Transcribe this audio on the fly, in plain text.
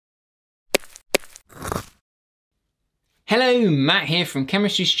Hello, Matt here from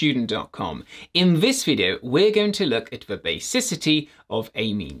chemistrystudent.com. In this video, we're going to look at the basicity of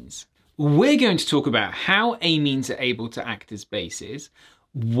amines. We're going to talk about how amines are able to act as bases,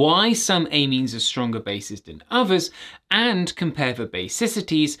 why some amines are stronger bases than others, and compare the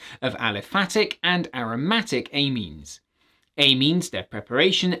basicities of aliphatic and aromatic amines. Amines, their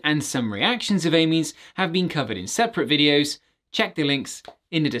preparation, and some reactions of amines have been covered in separate videos. Check the links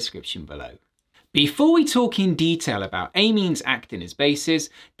in the description below. Before we talk in detail about amines acting as bases,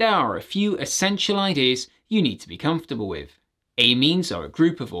 there are a few essential ideas you need to be comfortable with. Amines are a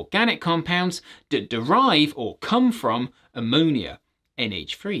group of organic compounds that derive or come from ammonia,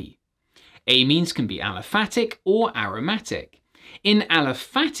 NH3. Amines can be aliphatic or aromatic. In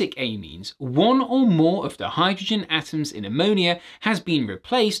aliphatic amines, one or more of the hydrogen atoms in ammonia has been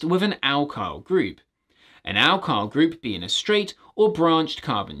replaced with an alkyl group. An alkyl group being a straight or branched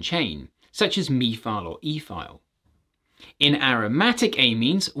carbon chain, such as methyl or ethyl. In aromatic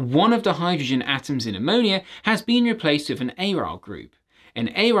amines, one of the hydrogen atoms in ammonia has been replaced with an aryl group. An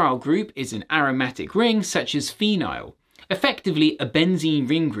aryl group is an aromatic ring such as phenyl, effectively a benzene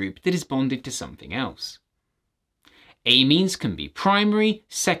ring group that is bonded to something else. Amines can be primary,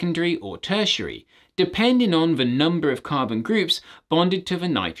 secondary or tertiary, depending on the number of carbon groups bonded to the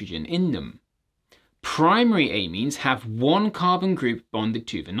nitrogen in them. Primary amines have one carbon group bonded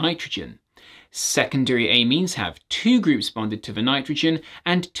to the nitrogen. Secondary amines have two groups bonded to the nitrogen,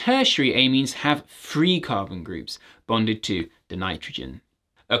 and tertiary amines have three carbon groups bonded to the nitrogen.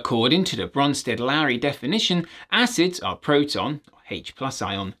 According to the Bronsted-Lowry definition, acids are proton, H+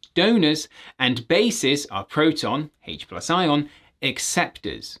 ion, donors, and bases are proton, H+ ion,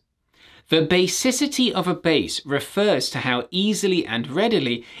 acceptors. The basicity of a base refers to how easily and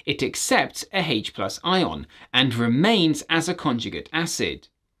readily it accepts a H+ ion and remains as a conjugate acid.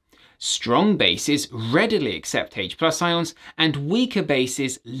 Strong bases readily accept H+ ions, and weaker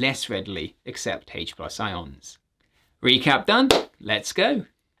bases less readily accept H+ ions. Recap done? Let's go!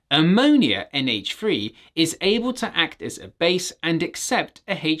 Ammonia, NH3, is able to act as a base and accept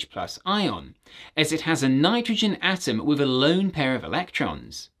a H+ ion, as it has a nitrogen atom with a lone pair of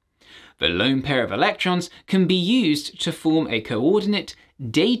electrons. The lone pair of electrons can be used to form a coordinate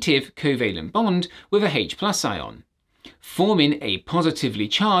dative covalent bond with a H+ ion, forming a positively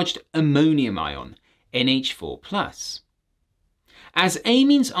charged ammonium ion, NH4+. As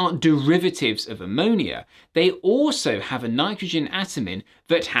amines are derivatives of ammonia, they also have a nitrogen atom in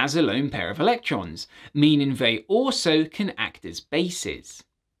that has a lone pair of electrons, meaning they also can act as bases.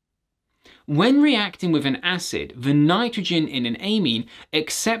 When reacting with an acid, the nitrogen in an amine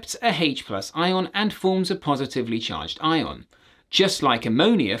accepts a H+ ion and forms a positively charged ion, just like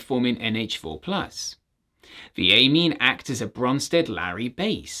ammonia forming NH4+. The amine acts as a Bronsted-Lowry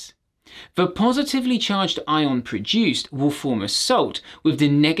base. The positively charged ion produced will form a salt with the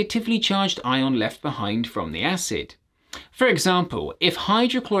negatively charged ion left behind from the acid. For example, if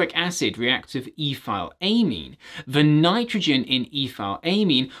hydrochloric acid reacts with ethylamine, the nitrogen in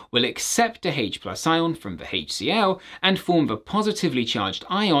ethylamine will accept a H+ ion from the HCl and form the positively charged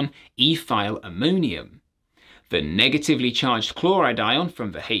ion ethylammonium. The negatively charged chloride ion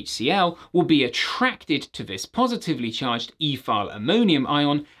from the HCl will be attracted to this positively charged ethylammonium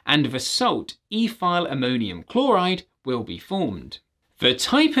ion, and the salt ethylammonium chloride will be formed. The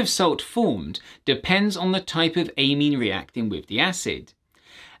type of salt formed depends on the type of amine reacting with the acid.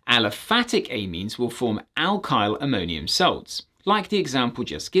 Aliphatic amines will form alkyl ammonium salts, like the example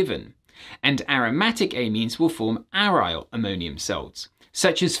just given, and aromatic amines will form aryl ammonium salts,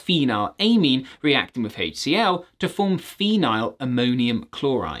 such as phenylamine reacting with HCl to form phenyl ammonium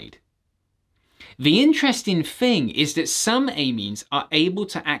chloride. The interesting thing is that some amines are able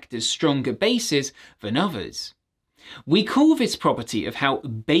to act as stronger bases than others. We call this property of how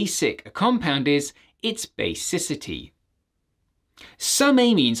basic a compound is its basicity. Some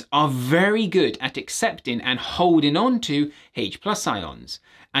amines are very good at accepting and holding on to H+ ions,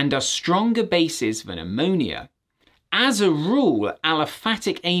 and are stronger bases than ammonia. As a rule,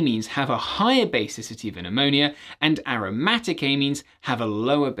 aliphatic amines have a higher basicity than ammonia, and aromatic amines have a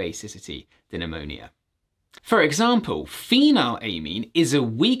lower basicity than ammonia. For example, phenylamine is a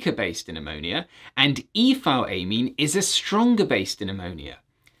weaker base than ammonia, and ethylamine is a stronger base than ammonia.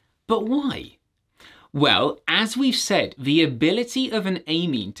 But why? Well, as we've said, the ability of an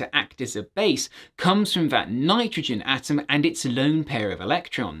amine to act as a base comes from that nitrogen atom and its lone pair of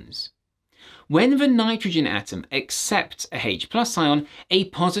electrons. When the nitrogen atom accepts a H+ ion, a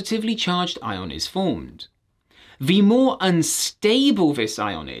positively charged ion is formed. The more unstable this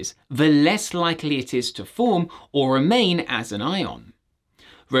ion is, the less likely it is to form or remain as an ion.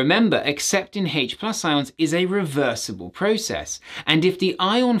 Remember, accepting H+ ions is a reversible process, and if the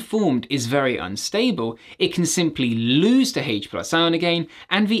ion formed is very unstable, it can simply lose the H+ ion again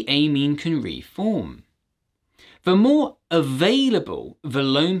and the amine can reform. The more available the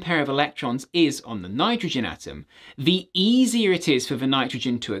lone pair of electrons is on the nitrogen atom, the easier it is for the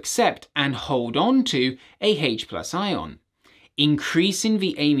nitrogen to accept and hold on to a H+ ion, increasing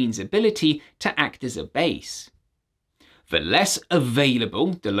the amine's ability to act as a base. The less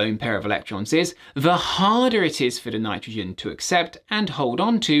available the lone pair of electrons is, the harder it is for the nitrogen to accept and hold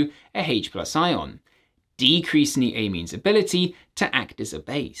on to a H+ ion, decreasing the amine's ability to act as a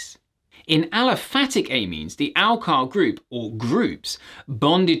base. In aliphatic amines, the alkyl group, or groups,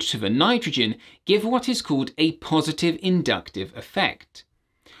 bonded to the nitrogen give what is called a positive inductive effect.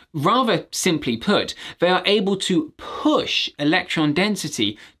 Rather simply put, they are able to push electron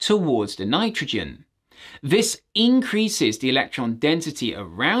density towards the nitrogen. This increases the electron density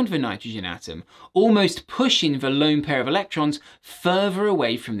around the nitrogen atom, almost pushing the lone pair of electrons further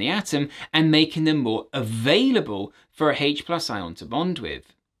away from the atom and making them more available for a H+ ion to bond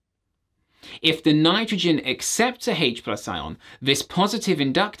with. If the nitrogen accepts a H+ ion, this positive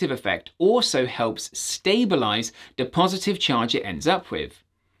inductive effect also helps stabilize the positive charge it ends up with,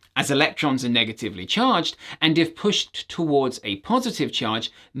 as electrons are negatively charged and if pushed towards a positive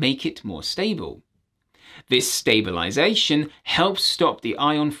charge, make it more stable. This stabilization helps stop the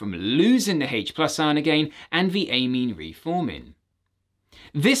ion from losing the H+ ion again and the amine reforming.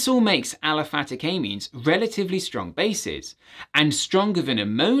 This all makes aliphatic amines relatively strong bases, and stronger than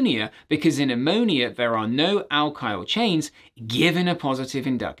ammonia because in ammonia there are no alkyl chains, giving a positive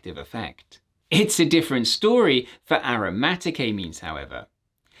inductive effect. It's a different story for aromatic amines, however.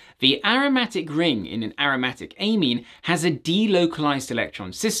 The aromatic ring in an aromatic amine has a delocalized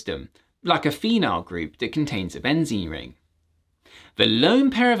electron system, like a phenyl group that contains a benzene ring. The lone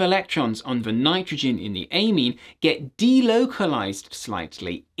pair of electrons on the nitrogen in the amine get delocalized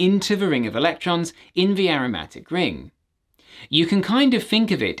slightly into the ring of electrons in the aromatic ring. You can kind of think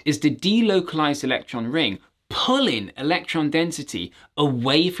of it as the delocalized electron ring pulling electron density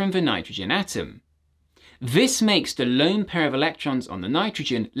away from the nitrogen atom. This makes the lone pair of electrons on the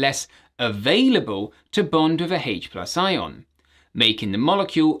nitrogen less available to bond with a H+ ion, making the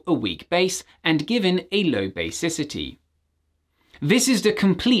molecule a weak base and giving a low basicity. This is the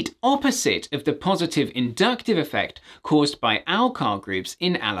complete opposite of the positive inductive effect caused by alkyl groups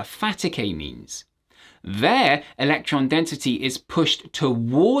in aliphatic amines. There, electron density is pushed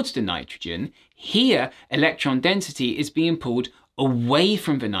towards the nitrogen. Here, electron density is being pulled away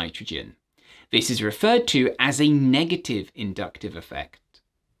from the nitrogen. This is referred to as a negative inductive effect.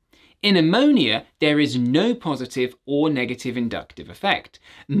 In ammonia, there is no positive or negative inductive effect,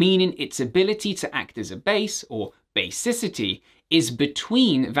 meaning its ability to act as a base, or basicity, is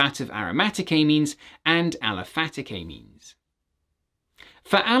between that of aromatic amines and aliphatic amines.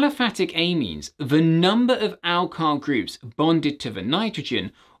 For aliphatic amines, the number of alkyl groups bonded to the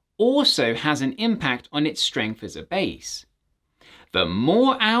nitrogen also has an impact on its strength as a base. The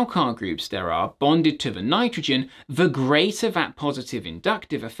more alkyl groups there are bonded to the nitrogen, the greater that positive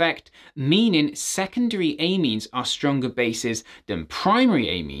inductive effect, meaning secondary amines are stronger bases than primary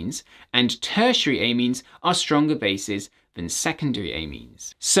amines, and tertiary amines are stronger bases than secondary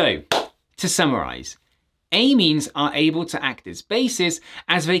amines. So, to summarize, amines are able to act as bases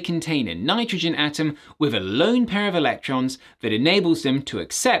as they contain a nitrogen atom with a lone pair of electrons that enables them to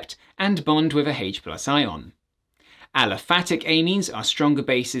accept and bond with a H+ ion. Aliphatic amines are stronger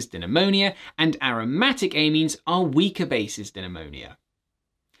bases than ammonia, and aromatic amines are weaker bases than ammonia.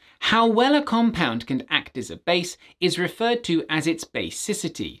 How well a compound can act as a base is referred to as its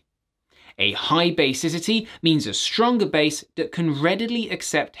basicity. A high basicity means a stronger base that can readily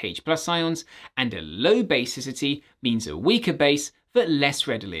accept H+ ions, and a low basicity means a weaker base that less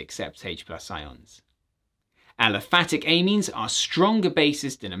readily accepts H+ ions. Aliphatic amines are stronger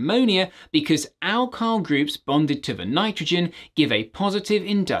bases than ammonia because alkyl groups bonded to the nitrogen give a positive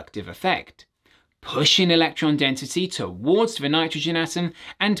inductive effect, pushing electron density towards the nitrogen atom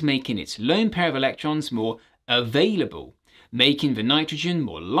and making its lone pair of electrons more available, making the nitrogen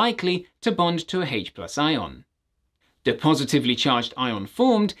more likely to bond to a H+ ion. The positively charged ion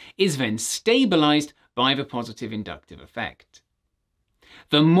formed is then stabilized by the positive inductive effect.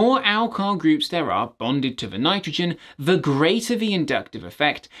 The more alkyl groups there are bonded to the nitrogen, the greater the inductive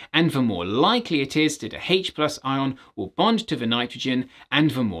effect, and the more likely it is that a H+ ion will bond to the nitrogen,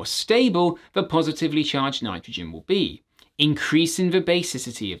 and the more stable the positively charged nitrogen will be, increasing the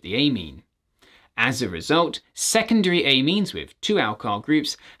basicity of the amine. As a result, secondary amines with two alkyl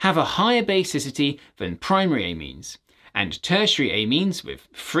groups have a higher basicity than primary amines, and tertiary amines with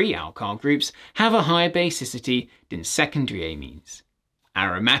free alkyl groups have a higher basicity than secondary amines.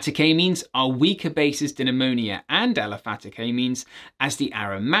 Aromatic amines are weaker bases than ammonia and aliphatic amines, as the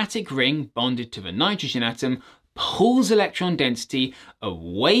aromatic ring bonded to the nitrogen atom pulls electron density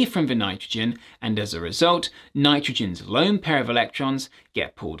away from the nitrogen, and as a result, nitrogen's lone pair of electrons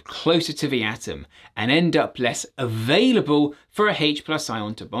get pulled closer to the atom and end up less available for a H+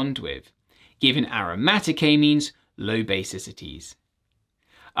 ion to bond with, giving aromatic amines low basicities.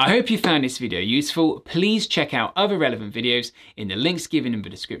 I hope you found this video useful. Please check out other relevant videos in the links given in the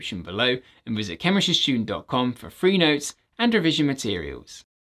description below, and visit chemistrystudent.com for free notes and revision materials.